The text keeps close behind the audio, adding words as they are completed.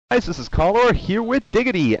Guys, this is Cholera here with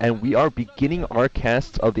Diggity, and we are beginning our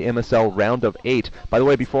casts of the MSL Round of 8. By the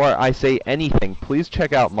way, before I say anything, please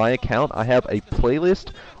check out my account. I have a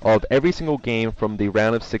playlist of every single game from the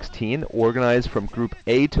Round of 16, organized from Group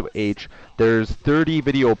A to H. There's 30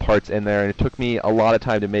 video parts in there, and it took me a lot of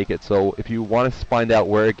time to make it, so if you want to find out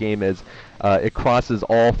where a game is, it crosses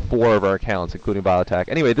all 4 of our accounts, including BioAttack.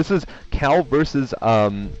 Anyway, this is Kal versus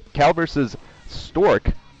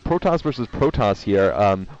Stork. Protoss versus Protoss here.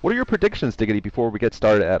 What are your predictions, Diggity, before we get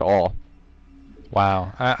started at all?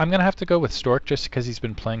 Wow, I'm gonna have to go with Stork just because he's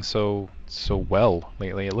been playing so well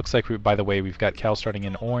lately. It looks like, by the way, we've got Kal starting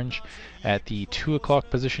in orange. At the 2 o'clock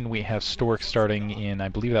position, we have Stork starting in, I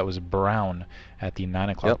believe that was brown, at the 9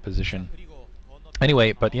 o'clock position.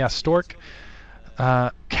 Anyway, but yeah, Stork.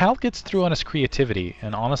 Kal gets through on his creativity,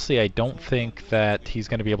 and honestly, I don't think that he's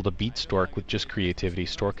going to be able to beat Stork with just creativity.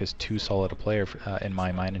 Stork is too solid a player in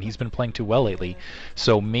my mind, and he's been playing too well lately.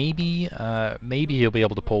 So maybe he'll be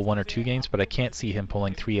able to pull 1 or 2 games, but I can't see him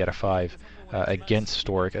pulling 3 out of 5 against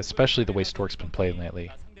Stork, especially the way Stork's been playing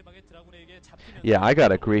lately. Yeah, I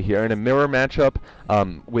gotta agree here. In a mirror matchup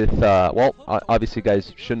with, well, obviously you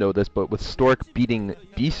guys should know this, but with Stork beating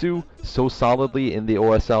Bisu so solidly in the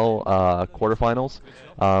OSL quarterfinals,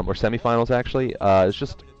 or semifinals actually, it's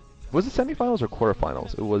just, was it semifinals or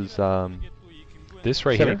quarterfinals? It was this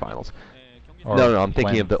right semifinals. Here? No, I'm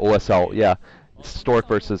thinking of the OSL, yeah. Stork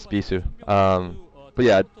versus Bisu. But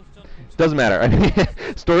yeah, doesn't matter. I mean,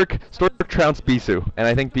 Stork trounced Bisu, and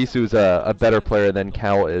I think Bisu's a better player than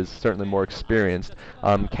Kal is, certainly more experienced.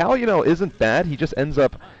 Kal, you know, isn't bad. He just ends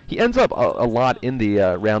up a lot in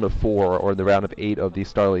the round of 4 or the round of 8 of these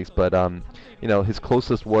Star Leagues, but you know, his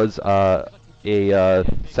closest was a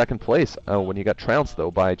second place when he got trounced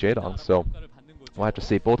though by Jaedong. So we'll have to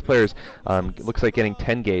see. Both players looks like getting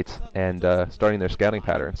 10 gates and starting their scouting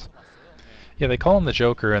patterns. Yeah, they call him the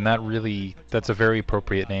Joker, and that's a very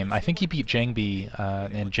appropriate name. I think he beat Jangbi,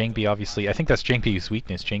 and Jangbi obviously, I think that's Jangbi's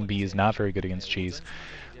weakness. Jangbi is not very good against cheese.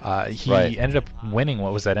 He ended up winning,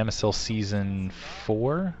 what was that, MSL Season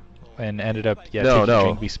 4? And ended up, taking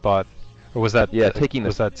Jangbi's spot. Or was that,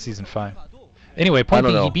 was that Season 5? Anyway, point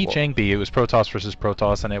being, he beat Jangbi. It was Protoss versus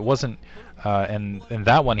Protoss, and it wasn't. And in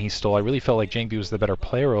that one he stole. I really felt like Jangbi was the better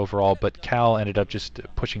player overall, but Kal ended up just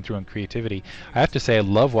pushing through in creativity. I have to say, I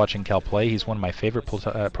love watching Kal play. He's one of my favorite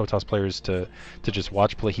Protoss players to just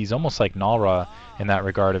watch play. He's almost like Nalra in that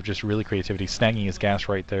regard of just really creativity, snagging his gas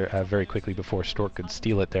right there very quickly before Stork could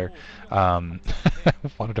steal it there.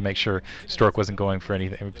 Wanted to make sure Stork wasn't going for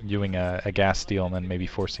anything, doing a gas steal and then maybe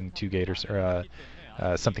forcing 2 gators or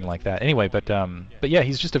something like that. Anyway, but yeah,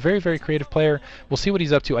 he's just a very, very creative player. We'll see what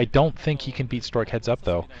he's up to. I don't think he can beat Stork heads up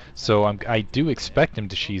though, so I do expect him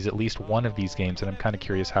to cheese at least one of these games, and I'm kind of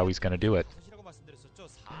curious how he's going to do it.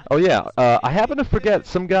 Oh yeah, I happen to forget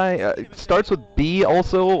some guy starts with B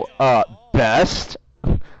also. Best.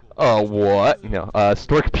 Oh, what? No,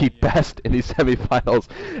 Stork beat Best in the semifinals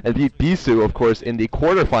and beat Bisu, of course, in the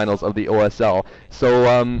quarterfinals of the OSL.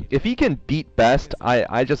 So, if he can beat Best,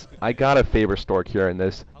 I gotta favor Stork here in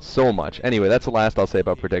this so much. Anyway, that's the last I'll say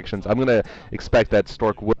about predictions. I'm gonna expect that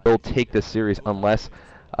Stork will take this series unless,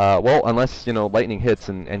 unless, you know, lightning hits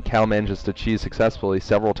and Kal manages to cheese successfully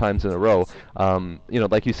several times in a row. You know,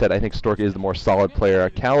 like you said, I think Stork is the more solid player.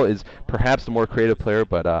 Kal is perhaps the more creative player,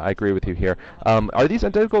 but I agree with you here. Are these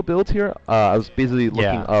identical builds here? I was busy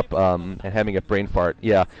looking up and having a brain fart.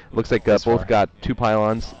 Yeah, looks like both got 2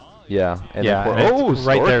 pylons. Yeah. And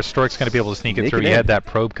right there, Stork's going to be able to sneak it through. He had that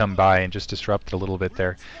probe come by and just disrupt it a little bit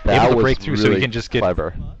there. Able to break through really so he can just get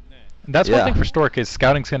clever. That's one thing for Stork, is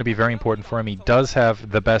scouting's going to be very important for him. He does have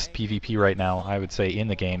the best PvP right now, I would say, in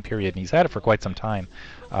the game, period, and he's had it for quite some time.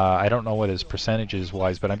 I don't know what his percentages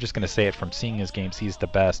wise, but I'm just going to say it from seeing his games, he's the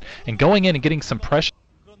best. And going in and getting some precious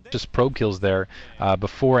probe kills there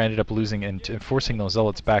before ended up losing and forcing those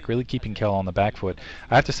Zealots back, really keeping Kal on the back foot.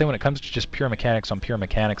 I have to say, when it comes to just pure mechanics on pure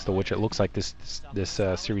mechanics, though, which it looks like this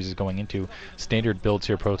series is going into, standard builds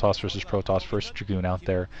here, Protoss versus Protoss, first Dragoon out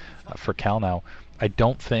there for Kal now. I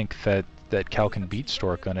don't think that Kal can beat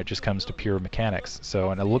Stork when it just comes to pure mechanics.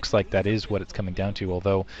 So, and it looks like that is what it's coming down to,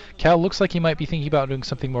 although Kal looks like he might be thinking about doing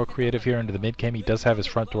something more creative here into the mid-game. He does have his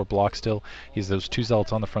front door blocked still. He has those 2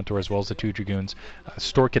 Zealots on the front door as well as the 2 Dragoons.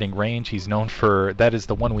 Stork getting range. He's known for, that is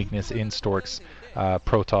the one weakness in Stork's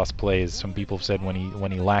Protoss plays. Some people have said when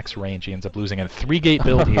he lacks range, he ends up losing. And a 3-gate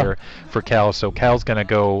build here for Kal, so Kal's gonna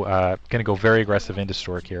go very aggressive into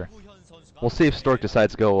Stork here. We'll see if Stork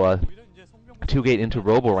decides to go 2-gate into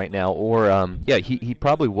Robo right now, or yeah, he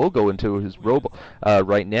probably will go into his Robo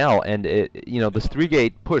right now, and this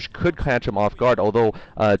 3-gate push could catch him off guard. Although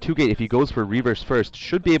 2-gate, if he goes for reverse first,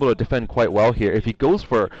 should be able to defend quite well here. If he goes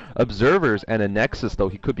for observers and a Nexus, though,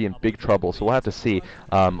 he could be in big trouble. So we'll have to see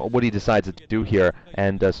what he decides to do here.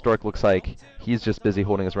 And Stork looks like he's just busy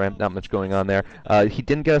holding his ramp, not much going on there. He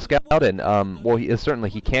didn't get a scout in. Well, certainly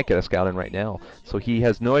he can't get a scout in right now, so he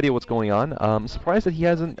has no idea what's going on. I'm surprised that he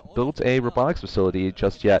hasn't built a robotics facility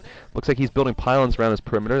just yet. Looks like he's building pylons around his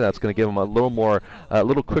perimeter. That's going to give him a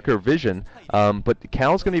little quicker vision. But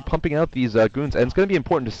Kal's going to be pumping out these goons, and it's going to be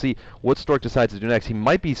important to see what Stork decides to do next. He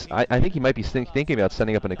might be, I think he might be thinking about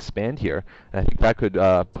setting up an expand here, and I think that could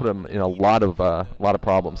put him in a lot of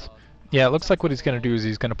problems. Yeah, it looks like what he's going to do is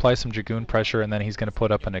he's going to apply some Dragoon pressure, and then he's going to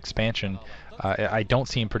put up an expansion. I don't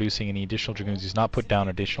see him producing any additional Dragoons. He's not put down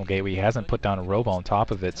additional gateway. He hasn't put down a Robo on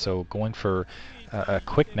top of it, so going for a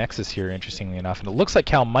quick Nexus here, interestingly enough. And it looks like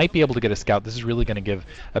Kal might be able to get a scout. This is really going to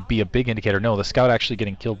be a big indicator. No, the scout actually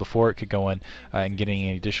getting killed before it could go in and getting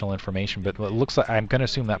any additional information. But it looks like I'm going to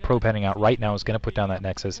assume that probe heading out right now is going to put down that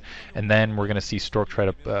Nexus, and then we're going to see Stork try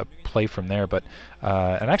to play from there. But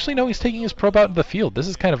and actually, no, he's taking his probe out into the field. This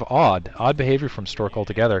is kind of odd behavior from Stork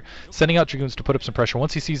altogether. Sending out Dragoons to put up some pressure.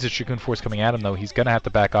 Once he sees his Dragoon force coming at him, though, he's going to have to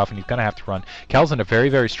back off and he's going to have to run. Kal's in a very,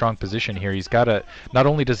 very strong position here. He's got to, not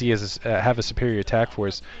only does he have a superior attack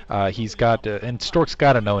force, he's got, and Stork's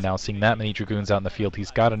got to know now, seeing that many Dragoons out in the field,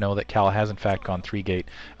 he's got to know that Kal has in fact gone 3-gate.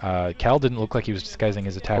 Kal didn't look like he was disguising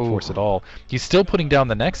his attack force at all. He's still putting down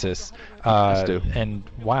the Nexus. And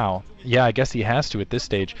wow, yeah, I guess he has to at this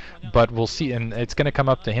stage, but we'll see, and it's going to come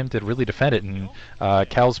up to him to really defend it, and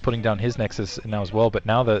Kal's putting down his Nexus now as well, but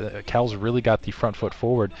now that Kal's really got the front foot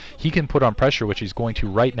forward, he can put on pressure, which he's going to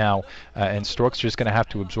right now, and Stork's just going to have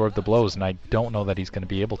to absorb the blows, and I don't know that he's going to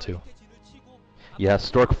be able to. Yeah,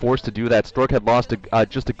 Stork forced to do that. Stork had lost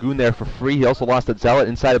just a goon there for free. He also lost a zealot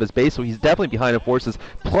inside of his base, so he's definitely behind in forces.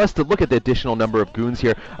 Plus, to look at the additional number of goons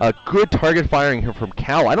here, good target firing here from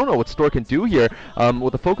Kal. I don't know what Stork can do here.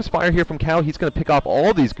 With the focus fire here from Kal, he's going to pick off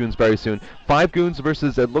all these goons very soon. 5 goons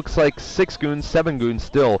versus, it looks like 6 goons, 7 goons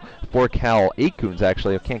still for Kal. 8 goons,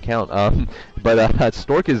 actually. I can't count. But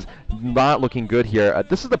Stork is not looking good here.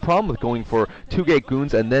 This is the problem with going for 2-gate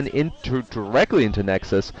goons and then directly into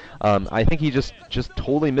Nexus. I think he just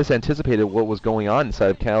totally misanticipated what was going on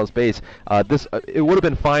inside of Kal's base. It would have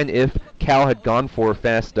been fine if Kal had gone for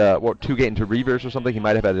fast 2-gate into reverse or something. He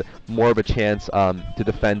might have had more of a chance to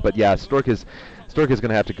defend. But yeah, Stork is going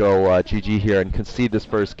to have to go GG here and concede this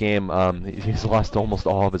first game. He's lost almost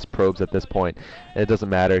all of his probes at this point. It doesn't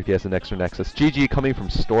matter if he has an extra Nexus. GG coming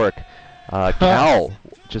from Stork. Kal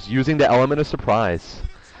just using the element of surprise.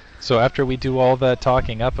 So after we do all the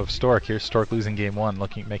talking up of Stork, here's Stork losing game 1,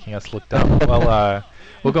 making us look dumb. Well,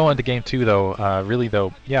 we'll go into game 2 though. Really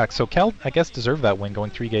though, yeah. So Kal, I guess, deserved that win,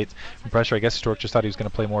 going 3 gates from pressure. I guess Stork just thought he was going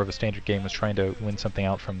to play more of a standard game, was trying to win something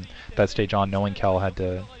out from that stage on, knowing Kal had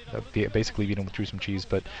to basically beat him through some cheese.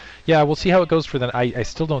 But yeah, we'll see how it goes for them. I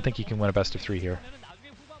still don't think he can win a best of 3 here.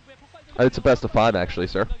 It's a best of 5 actually,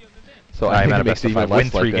 sir. So I think meant it a makes best of it even 5. less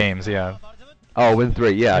Win 3 likely. games, yeah. Oh, win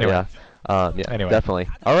 3, yeah, Anyway. yeah. Yeah, Anyway. definitely.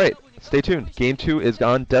 All right, stay tuned. Game 2 is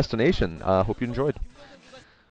on Destination. Hope you enjoyed.